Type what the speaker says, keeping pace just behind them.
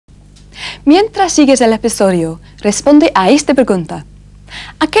Mientras sigues el episodio, responde a esta pregunta.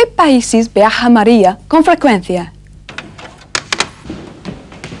 ¿A qué países viaja María con frecuencia?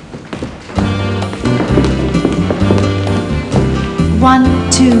 One,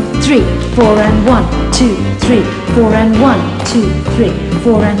 two, three, 4 and 1, 2, 3, 4 and 1, 2, 3,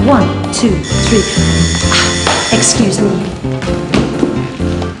 4 and 1, 2, 3. Excuse me.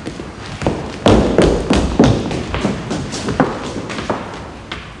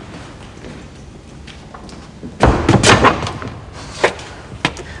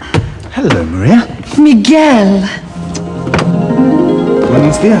 Hello, Maria. Miguel.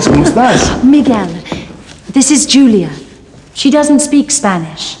 Buenos días, ¿cómo estás? Miguel, this is Julia. She doesn't speak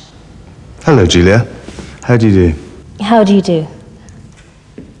Spanish. Hello, Julia. How do you do? How do you do?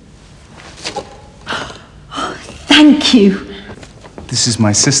 Thank you. This is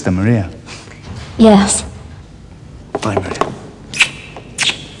my sister, Maria. Yes. Bye, Maria.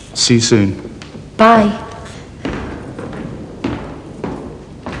 See you soon. Bye.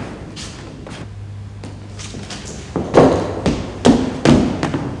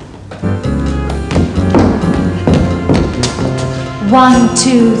 One,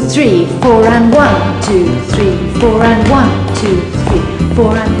 two, three, 4 and 1, 2, 3, 4 and 1, 2, 3,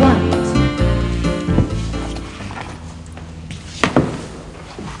 4 and 1.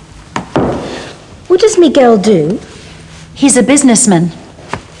 What does Miguel do? He's a businessman.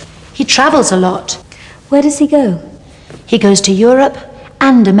 He travels a lot. Where does he go? He goes to Europe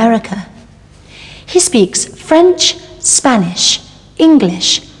and America. He speaks French, Spanish,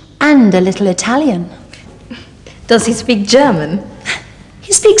 English, and a little Italian. Does he speak German?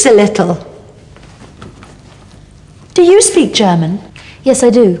 He speaks a little. Do you speak German? Yes, I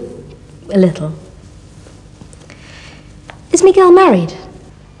do. A little. Is Miguel married?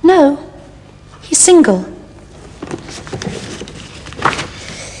 No, he's single.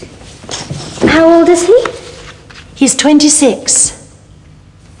 How old is he? He's 26.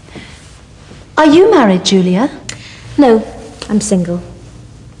 Are you married, Julia? No, I'm single.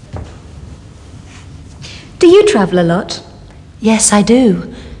 Do you travel a lot? Yes, I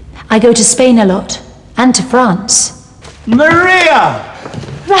do. I go to Spain a lot, and to France. Maria!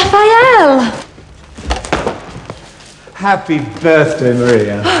 Raphael! Happy birthday,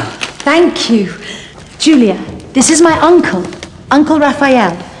 Maria. Thank you. Julia, this is my uncle, Uncle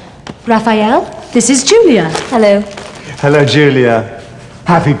Raphael. Raphael, this is Julia. Hello. Hello, Julia.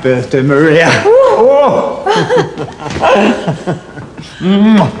 Happy birthday, Maria. Oh.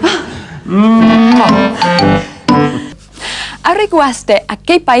 ¿Averiguaste a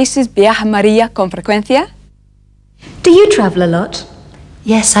qué países viaja María con frecuencia? Do you travel a lot?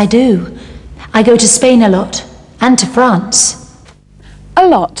 Yes, I do. I go to Spain a lot, and to France. A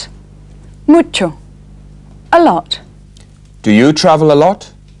lot. Mucho. A lot. Do you travel a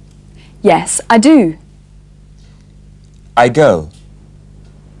lot? Yes, I do. I go.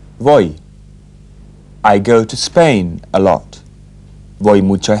 Voy. I go to Spain a lot. Voy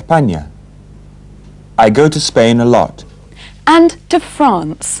mucho a España. I go to Spain a lot. And to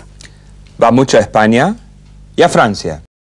France. Va mucho a España y a Francia.